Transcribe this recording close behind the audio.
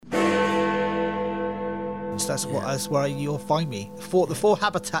audience. That's where you'll find me. The four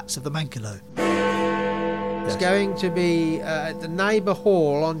habitats of the Mankelow. It's going to be at the Neighbour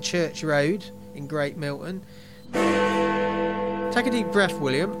Hall on Church Road in Great Milton. Take a deep breath,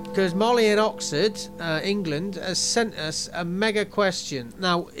 William, because Molly in Oxford, England, has sent us a mega question.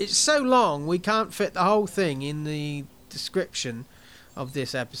 Now, it's so long we can't fit the whole thing in the description of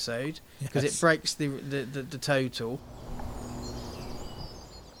this episode because it breaks the total.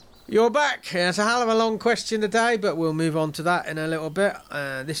 You're back. It's a hell of a long question today, but we'll move on to that in a little bit.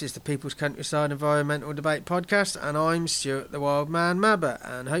 This is the People's Countryside Environmental Debate Podcast, and I'm Stuart the Wild Man Mabber,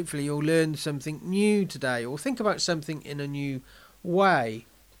 and hopefully you'll learn something new today, or think about something in a new way.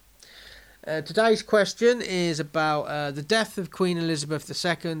 Today's question is about the death of Queen Elizabeth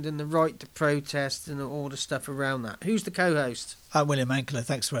II and the right to protest and all the stuff around that. Who's the co-host? I'm William Mankelow.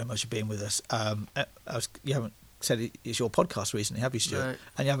 Thanks very much for being with us. You haven't said it's your podcast recently, have you, Stuart? No.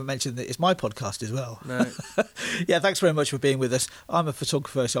 And you haven't mentioned that it's my podcast as well. No. Yeah, thanks very much for being with us. I'm a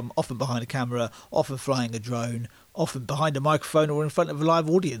photographer, so I'm often behind a camera, often flying a drone, often behind a microphone or in front of a live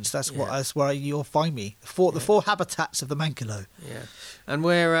audience. That's where you'll find me. The four habitats of the Mankelow. Yeah, and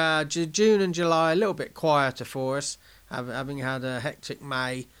we're June and July a little bit quieter for us, having had a hectic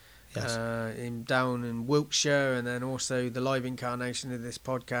May. Yes. Down in Wiltshire, and then also the live incarnation of this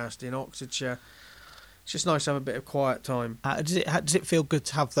podcast in Oxfordshire. It's just nice to have a bit of quiet time. Does it feel good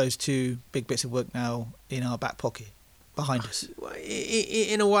to have those two big bits of work now in our back pocket, behind us?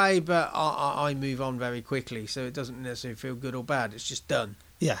 In a way, but I move on very quickly, so it doesn't necessarily feel good or bad. It's just done.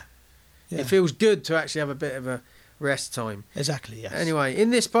 Yeah. It feels good to actually have a bit of a rest time. Exactly, yes. Anyway,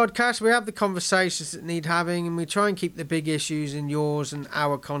 in this podcast, we have the conversations that need having, and we try and keep the big issues in yours and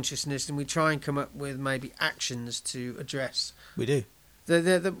our consciousness, and we try and come up with maybe actions to address. We do.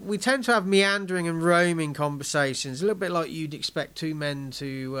 We tend to have meandering and roaming conversations, a little bit like you'd expect two men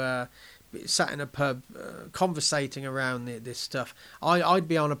to sat in a pub conversating around this stuff. I'd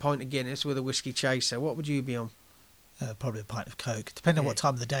be on a pint of Guinness with a whiskey chaser. What would you be on? Probably a pint of Coke, depending on what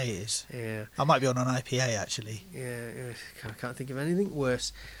time of the day it is. Yeah. I might be on an IPA, actually. Yeah, I can't think of anything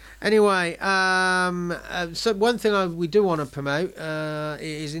worse. Anyway, so one thing we do want to promote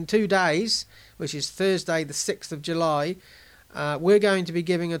is in 2 days, which is Thursday the 6th of July, we're going to be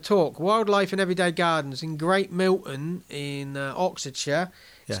giving a talk, Wildlife and Everyday Gardens, in Great Milton in Oxfordshire.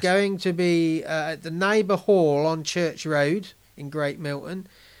 Yes. It's going to be at the Neighbour Hall on Church Road in Great Milton.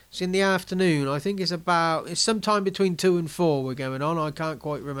 It's in the afternoon. I think it's sometime between 2 and 4 we're going on. I can't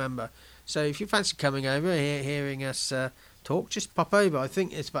quite remember. So if you fancy coming over, hearing us talk, just pop over. I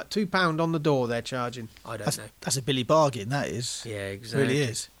think it's about £2 on the door they're charging. I don't know. That's a Billy bargain, that is. Yeah, exactly. It really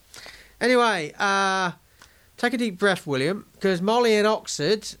is. Anyway, take a deep breath, William, because Molly in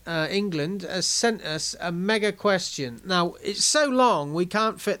Oxford, England, has sent us a mega question. Now, it's so long we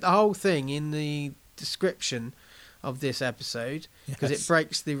can't fit the whole thing in the description of this episode because it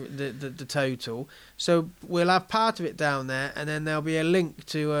breaks the total. So we'll have part of it down there, and then there'll be a link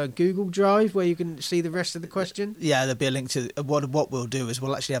to a Google Drive where you can see the rest of the question. Yeah, there'll be a link to what we'll do is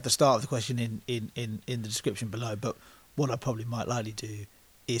we'll actually have the start of the question in the description below. But what I probably might likely do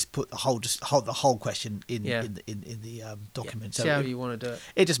is put the whole question in the document. See so how you want to do it.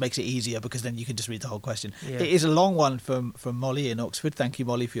 It just makes it easier because then you can just read the whole question. Yeah. It is a long one from Molly in Oxford. Thank you,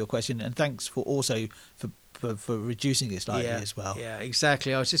 Molly, for your question, and thanks for reducing it slightly as well. Yeah,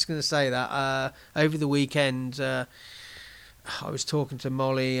 exactly. I was just going to say that over the weekend. I was talking to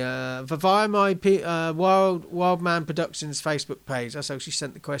Molly via my Wild Man Productions Facebook page. That's how she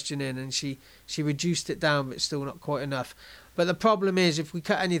sent the question in, and she reduced it down, but it's still not quite enough. But the problem is, if we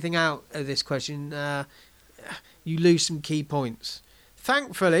cut anything out of this question, you lose some key points.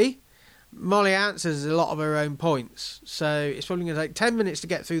 Thankfully, Molly answers a lot of her own points, so it's probably going to take 10 minutes to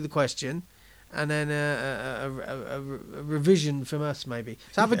get through the question, and then a revision from us maybe.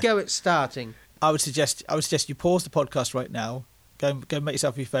 So have a go at starting. I would suggest you pause the podcast right now, go make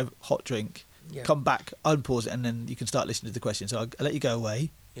yourself your favourite hot drink, come back, unpause it, and then you can start listening to the question. So I'll let you go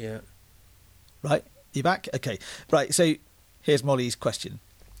away. Yeah. Right? You back? Okay. Right, so here's Molly's question.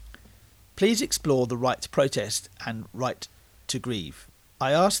 Please explore the right to protest and right to grieve.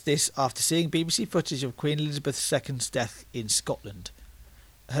 I asked this after seeing BBC footage of Queen Elizabeth II's death in Scotland.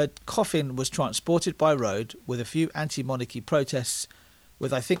 Her coffin was transported by road with a few anti-monarchy protests,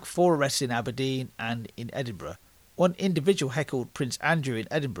 with I think 4 arrests in Aberdeen and in Edinburgh. One individual heckled Prince Andrew in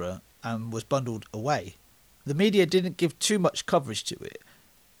Edinburgh and was bundled away. The media didn't give too much coverage to it.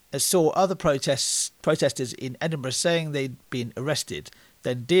 I saw other protesters in Edinburgh saying they'd been arrested,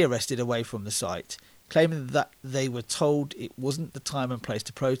 then de-arrested away from the site, claiming that they were told it wasn't the time and place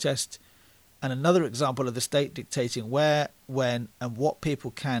to protest, and another example of the state dictating where, when and what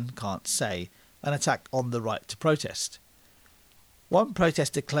people can't say. an attack on the right to protest. One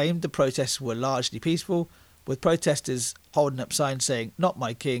protester claimed the protests were largely peaceful, with protesters holding up signs saying, "Not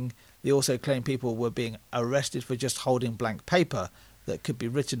my king." They also claimed people were being arrested for just holding blank paper that could be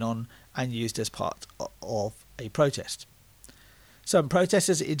written on and used as part of a protest. Some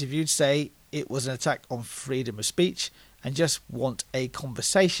protesters interviewed say it was an attack on freedom of speech and just want a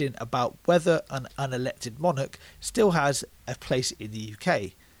conversation about whether an unelected monarch still has a place in the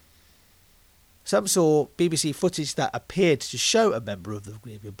UK. Some saw BBC footage that appeared to show a member of the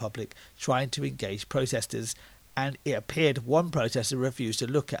grieving public trying to engage protesters, and it appeared one protester refused to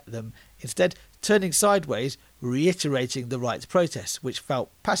look at them, instead turning sideways, reiterating the right to protest, which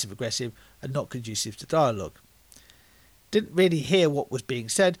felt passive-aggressive and not conducive to dialogue. Didn't really hear what was being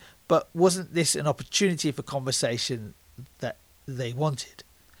said, but wasn't this an opportunity for conversation that they wanted?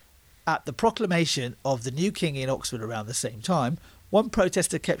 At the proclamation of the new king in Oxford around the same time, one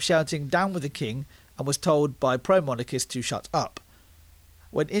protester kept shouting "Down with the king" and was told by pro-monarchists to shut up.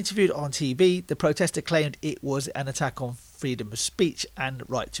 When interviewed on TV, the protester claimed it was an attack on freedom of speech and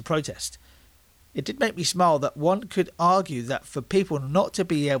right to protest. It did make me smile that one could argue that for people not to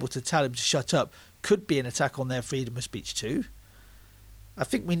be able to tell him to shut up could be an attack on their freedom of speech too. I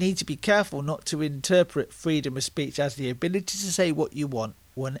think we need to be careful not to interpret freedom of speech as the ability to say what you want,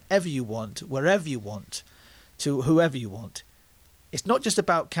 whenever you want, wherever you want, to whoever you want. It's not just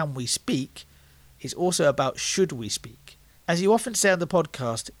about can we speak, it's also about should we speak. As you often say on the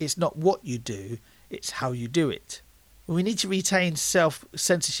podcast, it's not what you do, it's how you do it. We need to retain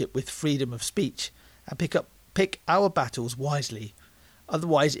self-censorship with freedom of speech and pick our battles wisely.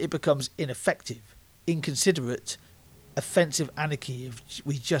 Otherwise it becomes ineffective, inconsiderate, offensive anarchy if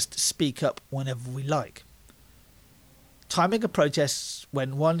we just speak up whenever we like. Timing a protest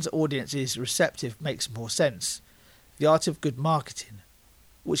when one's audience is receptive makes more sense. The art of good marketing,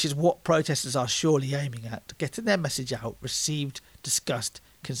 which is what protesters are surely aiming at, getting their message out, received, discussed,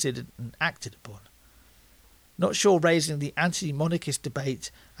 considered and acted upon. Not sure raising the anti-monarchist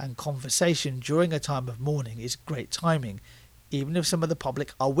debate and conversation during a time of mourning is great timing, even if some of the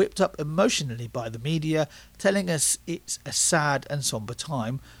public are whipped up emotionally by the media, telling us it's a sad and sombre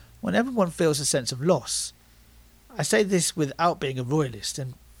time when everyone feels a sense of loss. I say this without being a royalist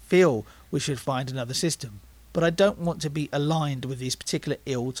and feel we should find another system, but I don't want to be aligned with these particular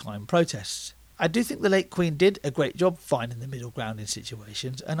ill-timed protests. I do think the late Queen did a great job finding the middle ground in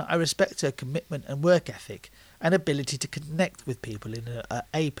situations, and I respect her commitment and work ethic and ability to connect with people in an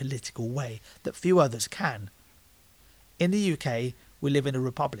apolitical way that few others can. In the UK, we live in a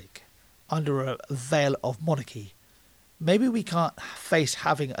republic, under a veil of monarchy. Maybe we can't face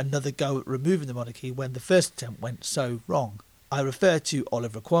having another go at removing the monarchy when the first attempt went so wrong. I refer to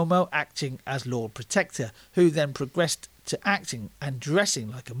Oliver Cuomo acting as Lord Protector, who then progressed to acting and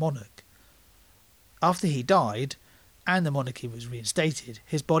dressing like a monarch. After he died, and the monarchy was reinstated,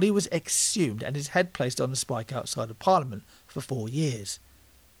 his body was exhumed and his head placed on a spike outside of Parliament for 4 years.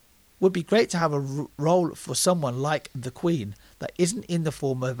 Would be great to have a role for someone like the Queen that isn't in the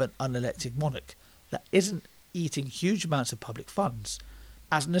form of an unelected monarch, that isn't eating huge amounts of public funds.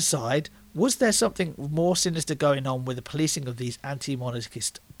 As an aside, was there something more sinister going on with the policing of these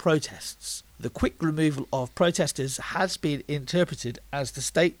anti-monarchist protests? The quick removal of protesters has been interpreted as the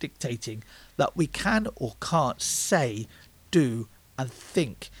state dictating that we can or can't say, do and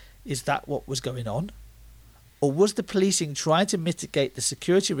think. Is that what was going on? Or was the policing trying to mitigate the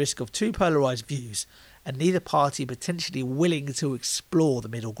security risk of two polarised views and neither party potentially willing to explore the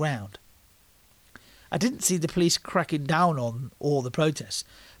middle ground? I didn't see the police cracking down on all the protests,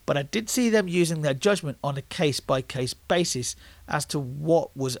 but I did see them using their judgment on a case-by-case basis as to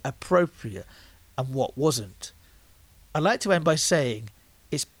what was appropriate and what wasn't. I'd like to end by saying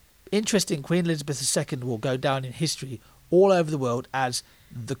it's interesting Queen Elizabeth II will go down in history all over the world as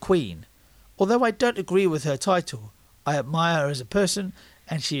the Queen. Although I don't agree with her title, I admire her as a person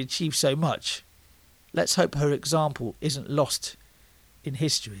and she achieved so much. Let's hope her example isn't lost in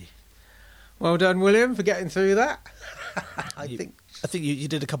history. Well done, William, for getting through that. I think you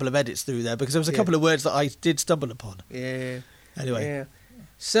did a couple of edits through there because there was a couple of words that I did stumble upon. Yeah. Anyway. Yeah.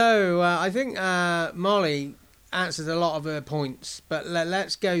 So I think Molly answered a lot of her points, but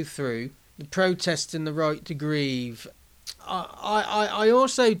let's go through the protest and the right to grieve. I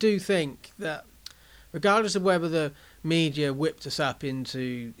also do think that regardless of whether the media whipped us up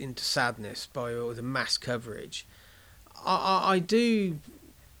into sadness by all the mass coverage, I do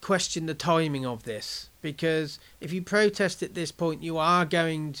question the timing of this, because if you protest at this point you are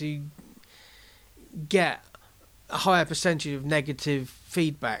going to get a higher percentage of negative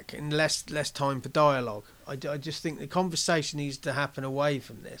feedback and less time for dialogue. I just think the conversation needs to happen away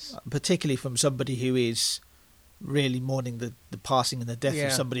from this. Particularly from somebody who is really mourning the passing and the death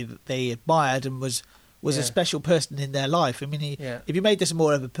of somebody that they admired and was a special person in their life. I mean, if you made this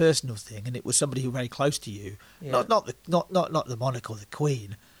more of a personal thing and it was somebody who was very close to you, not the monarch or the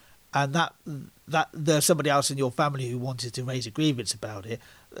queen, and that there's somebody else in your family who wanted to raise a grievance about it,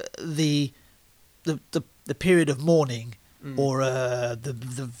 the period of mourning or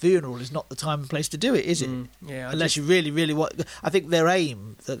the funeral is not the time and place to do it, is it? Unless you really, really want. I think their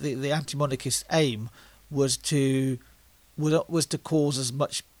aim, the anti-monarchist aim, was to cause as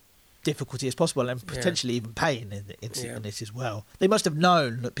much difficulty as possible and potentially even pain in it as well. They must have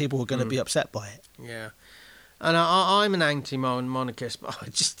known that people were going to be upset by it. Yeah. And I'm an anti-monarchist, but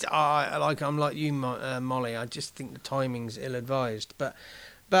I'm like you, Molly. I just think the timing's ill-advised. But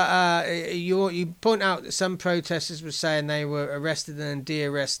you point out that some protesters were saying they were arrested and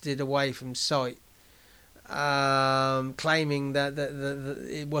de-arrested away from sight, claiming that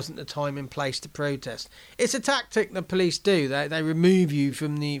it wasn't the time and place to protest. It's a tactic the police do. They remove you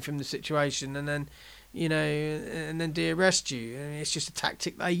from the situation and then, and then de-arrest you. I mean, it's just a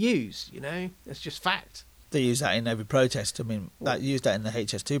tactic they use. It's just fact. They use that in every protest. I mean, used that in the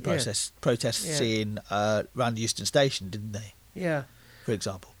HS2 protests in around Euston Station, didn't they? Yeah. For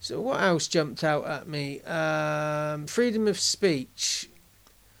example. So what else jumped out at me? Freedom of speech.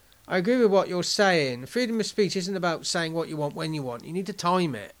 I agree with what you're saying. Freedom of speech isn't about saying what you want when you want. You need to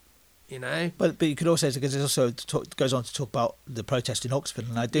time it, But you could also, because it also goes on to talk about the protest in Oxford,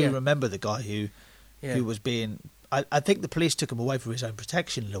 and I do remember the guy who was being. I think the police took him away for his own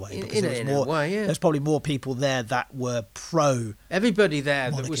protection in a way. Because there's probably more people there that were pro. Everybody there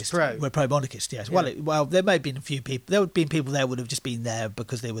that was pro. Were pro-monarchist, yes. Yeah. Well, there may have been a few people. There would have been people there who would have just been there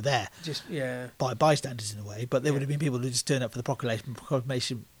because they were there. By bystanders in a way. But there would have been people who just turned up for the proclamation.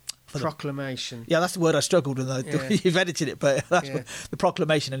 Proclamation. Yeah, that's the word I struggled with. You've edited it, but that's the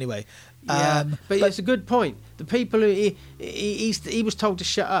proclamation anyway. Yeah, but it's a good point. The people who he was told to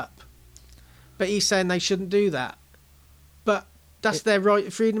shut up, but he's saying they shouldn't do that. But that's their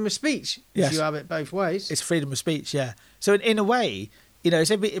right, freedom of speech. Yes. If you have it both ways. It's freedom of speech, yeah. So in a way,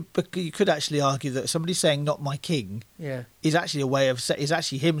 you could actually argue that somebody saying "not my king" is actually a way of is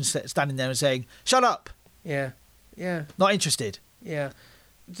actually him standing there and saying "shut up." Yeah, not interested. Yeah.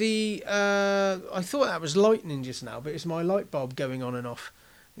 I thought that was lightning just now, but it's my light bulb going on and off.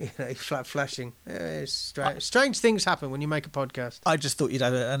 Flashing. It's strange things happen when you make a podcast. I just thought you'd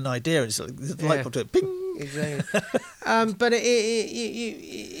had an idea. It's like the light bulb went ping. Exactly. But it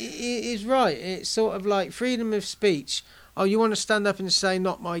is right. It's sort of like freedom of speech. Oh, you want to stand up and say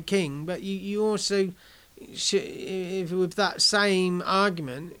 "not my king," but you also if with that same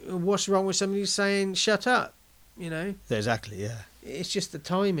argument, what's wrong with somebody saying "shut up"? Exactly. Yeah. It's just the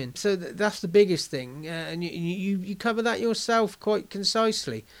timing. So that's the biggest thing, and you cover that yourself quite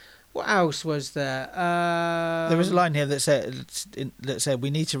concisely. What else was there? There was a line here that said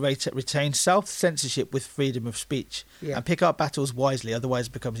we need to retain self-censorship with freedom of speech and pick our battles wisely, otherwise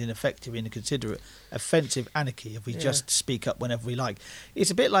it becomes ineffective, inconsiderate, offensive anarchy if we just speak up whenever we like.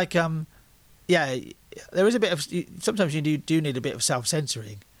 It's a bit like, there is a bit of, sometimes you do need a bit of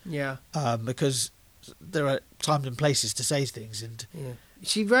self-censoring. Yeah. Because there are times and places to say things. And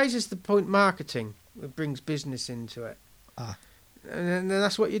she raises the point marketing. It brings business into it. And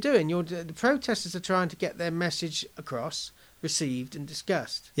that's what you're doing. The protesters are trying to get their message across, received and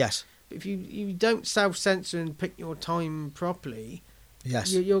discussed. Yes. But if you don't self-censor and pick your time properly,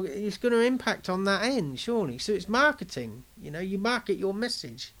 yes, it's going to impact on that end, surely. So it's marketing. You market your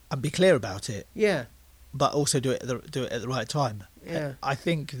message and be clear about it. Yeah. But also do it at the right time. Yeah. I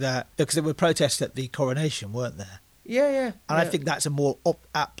think that because there were protests at the coronation, weren't there? Yeah. And I think that's a more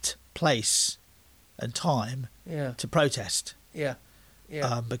apt place and time to protest. Yeah.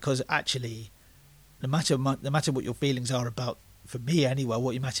 Because actually, no matter what your feelings are about, for me anyway,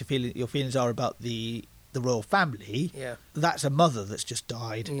 your feelings are about the royal family. Yeah. That's a mother that's just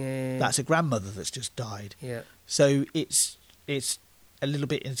died. Yeah. That's a grandmother that's just died. Yeah. So it's a little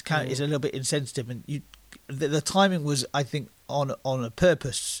bit it's a little bit insensitive, and the timing was, I think, on a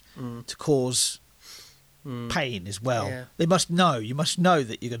purpose to cause pain as well. Yeah. You must know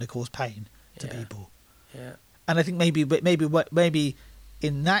that you're going to cause pain to people. Yeah. And I think maybe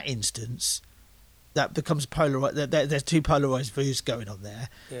in that instance, that becomes polarized. There's two polarized views going on there,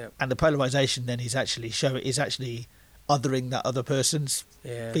 and the polarization then is actually othering that other person's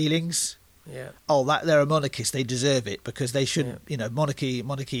feelings. Yeah. Oh, that they're a monarchist, they deserve it because they should. Monarchy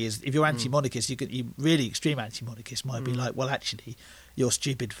is. If you're anti-monarchist, you really extreme anti-monarchist might be like, well, actually, you're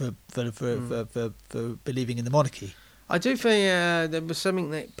stupid for believing in the monarchy. I do think there was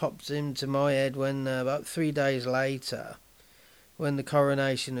something that popped into my head when about 3 days later, when the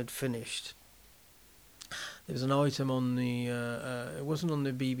coronation had finished. There was an item on the. It wasn't on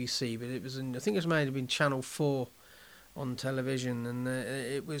the BBC, but it was. I think it may have been Channel 4 on television, and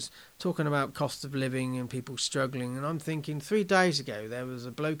it was talking about cost of living and people struggling. And I'm thinking, 3 days ago there was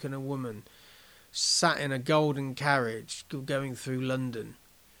a bloke and a woman sat in a golden carriage going through London.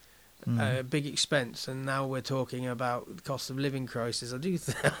 Big expense, and now we're talking about the cost of living crisis. I do,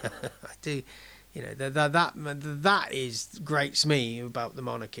 that is grates me about the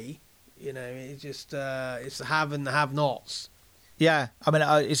monarchy. It's just it's the have and the have-nots. Yeah, I mean,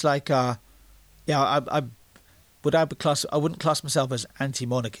 it's like, I wouldn't class myself as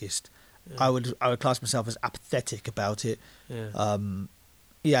anti-monarchist. Yeah. I would class myself as apathetic about it.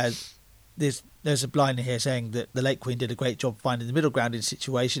 Yeah. There's a line here saying that the late Queen did a great job finding the middle ground in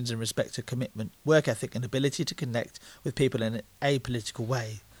situations in respect to commitment, work ethic, and ability to connect with people in an apolitical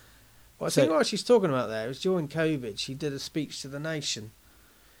way. Well, I think what she's talking about there is during COVID, she did a speech to the nation,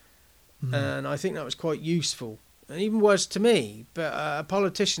 and I think that was quite useful, and even was to me. But a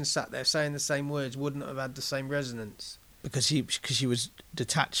politician sat there saying the same words wouldn't have had the same resonance because she was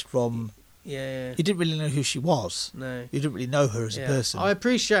detached from. Yeah. You didn't really know who she was. No. You didn't really know her as a person. I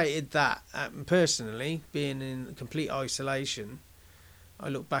appreciated that personally, being in complete isolation. I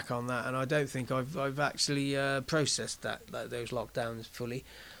look back on that, and I don't think I've actually processed those lockdowns fully.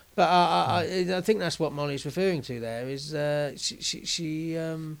 But I think that's what Molly's referring to there is she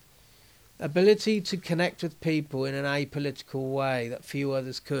ability to connect with people in an apolitical way that few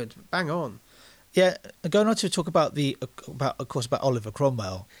others could. Bang on. Yeah, going on to talk about about Oliver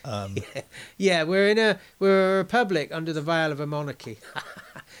Cromwell. Yeah, we're a republic under the veil of a monarchy.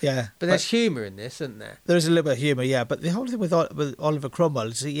 Yeah, but there's humour in this, isn't there? There is a little bit of humour, yeah. But the whole thing with Oliver Cromwell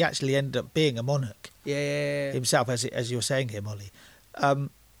is he actually ended up being a monarch. Yeah. Himself, as you're saying here, Molly.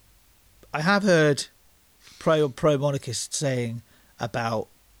 I have heard pro monarchists saying about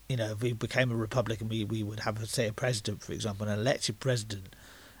if we became a republic and we would have a president, for example, an elected president.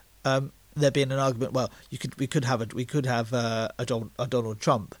 There being an argument. Well, we could have a Donald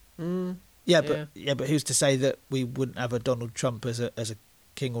Trump. But who's to say that we wouldn't have a Donald Trump as a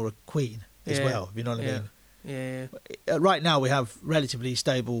king or a queen as well? You know what I mean? Yeah. Right now we have relatively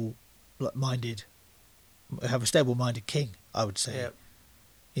stable-minded. We have a stable-minded king, I would say.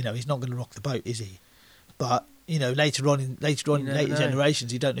 Yeah. He's not going to rock the boat, is he? But later on in later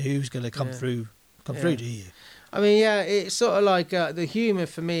generations, you don't know who's going to come through. Do you? I mean, it's sort of like the humour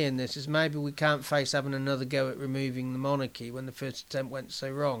for me in this is maybe we can't face having another go at removing the monarchy when the first attempt went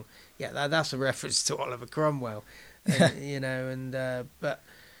so wrong. Yeah, that's a reference to Oliver Cromwell, but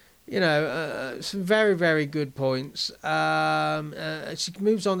some very, very good points. She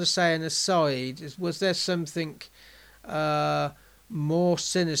moves on to say an aside, was there something more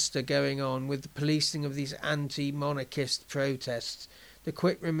sinister going on with the policing of these anti-monarchist protests? The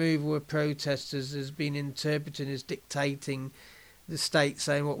quick removal of protesters has been interpreted as dictating the state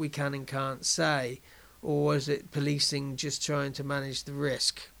saying what we can and can't say, or was it policing just trying to manage the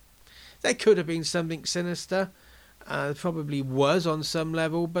risk? There could have been something sinister, probably was on some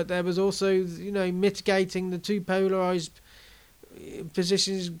level, but there was also, mitigating the two polarised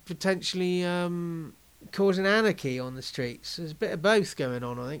positions, potentially causing anarchy on the streets. There's a bit of both going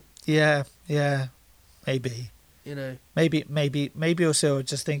on, I think. Yeah, maybe. Maybe also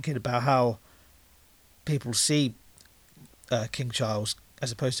just thinking about how people see King Charles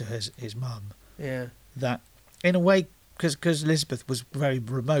as opposed to his mum. Yeah. That, in a way, because Elizabeth was very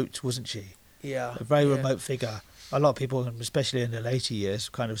remote, wasn't she? Yeah. A very remote figure. A lot of people, especially in the later years,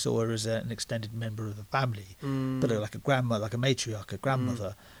 kind of saw her as an extended member of the family, but like a grandmother, like a matriarch, a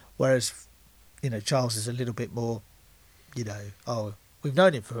grandmother. Whereas, Charles is a little bit more, we've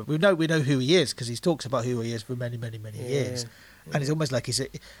known him we know who he is because he's talked about who he is for many, many, many years, and it's almost like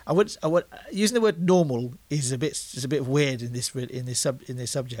I would using the word normal is a bit weird in this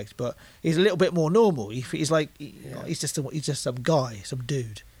subject, but he's a little bit more normal. He's like he's just some guy, some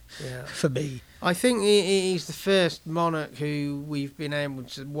dude. Yeah. For me, I think he's the first monarch who we've been able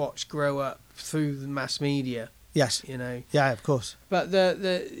to watch grow up through the mass media. Yes. Yeah, of course. But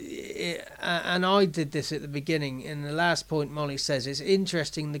and I did this at the beginning. In the last point, Molly says it's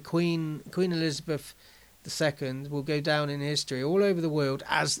interesting. The Queen Elizabeth II will go down in history all over the world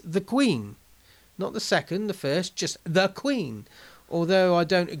as the Queen, not the second, the first, just the Queen. Although I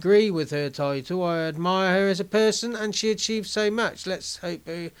don't agree with her title, I admire her as a person, and she achieved so much. Let's hope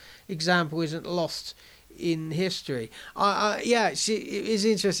her example isn't lost in history. It is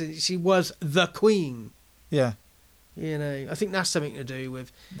interesting. She was the Queen. Yeah. You know, I think that's something to do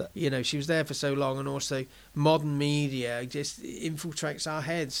with, That- you know, she was there for so long, and also modern media just infiltrates our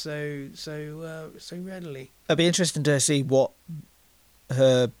heads so readily. It'd be interesting to see what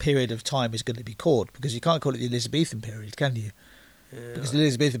her period of time is going to be called, because you can't call it the Elizabethan period, can you? Yeah. Because the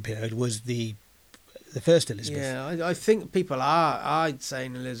Elizabethan period was the first Elizabeth. Yeah, I think people are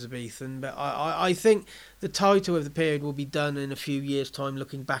saying Elizabethan, but I think the title of the period will be done in a few years' time,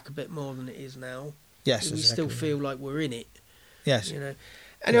 looking back a bit more than it is now. Yes, We exactly. still feel like we're in it. Yes. You know.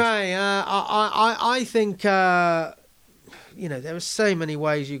 Anyway, I think you know, there are so many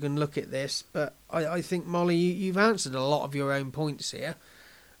ways you can look at this, but I think, Molly, you've answered a lot of your own points here,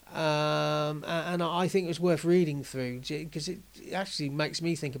 and I think it's worth reading through, because it actually makes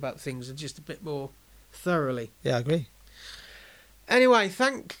me think about things just a bit more thoroughly. Yeah, I agree. Anyway,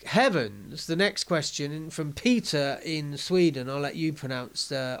 thank heavens, the next question from Peter in Sweden, I'll let you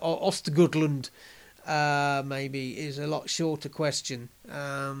pronounce, Östergötland, maybe, is a lot shorter question,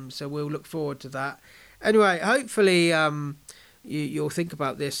 so we'll look forward to that. Anyway, hopefully you'll think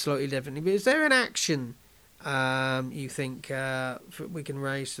about this slightly differently, but is there an action you think we can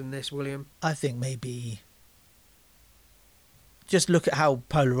raise from this, William? I think maybe just look at how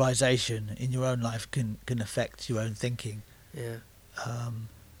polarization in your own life can affect your own thinking. Yeah.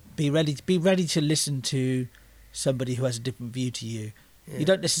 Be ready to listen to somebody who has a different view to you. Yeah. You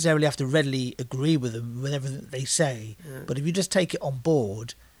don't necessarily have to readily agree with them with everything that they say, Yeah. but if you just take it on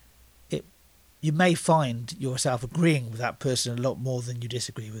board, you may find yourself agreeing with that person a lot more than you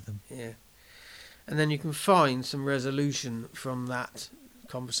disagree with them. Yeah. And then you can find some resolution from that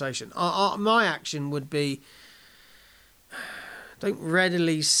conversation. My action would be, don't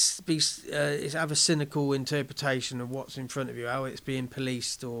readily have a cynical interpretation of what's in front of you, how it's being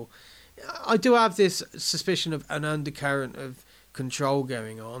policed, or I do have this suspicion of an undercurrent of control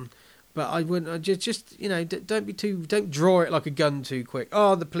going on, but I wouldn't. I just you know, don't draw it like a gun too quick.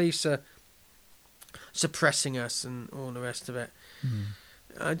 Oh, the police are suppressing us and all the rest of it.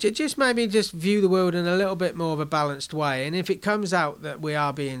 Just maybe just view the world in a little bit more of a balanced way, and if it comes out that we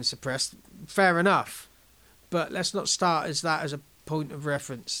are being suppressed, fair enough, but let's not start as a point of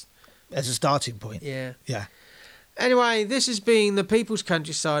reference. As a starting point. Yeah. Yeah. Anyway, this has been the People's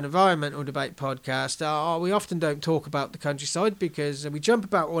Countryside Environmental Debate Podcast. We often don't talk about the countryside because we jump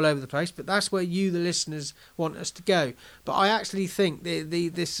about all over the place, but that's where you, the listeners, want us to go. But I actually think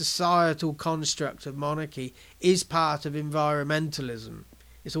this societal construct of monarchy is part of environmentalism.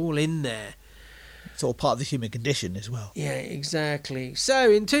 It's all in there. It's all part of the human condition as well. Yeah, exactly.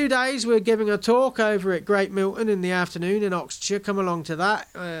 So in 2 days, we're giving a talk over at Great Milton in the afternoon in Oxfordshire. Come along to that.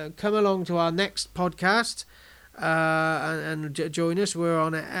 Come along to our next podcast. And join us. We're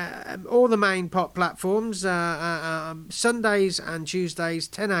on all the main platforms, Sundays and Tuesdays,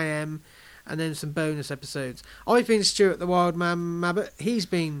 10 a.m, and then some bonus episodes. I've been Stuart the Wild Man Mabbott. He's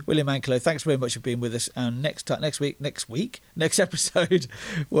been William Anklo. Thanks very much for being with us. And next episode,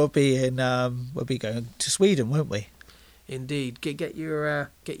 we'll be going to Sweden, won't we? indeed. Get your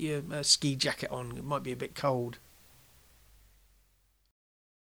ski jacket on. It might be a bit cold.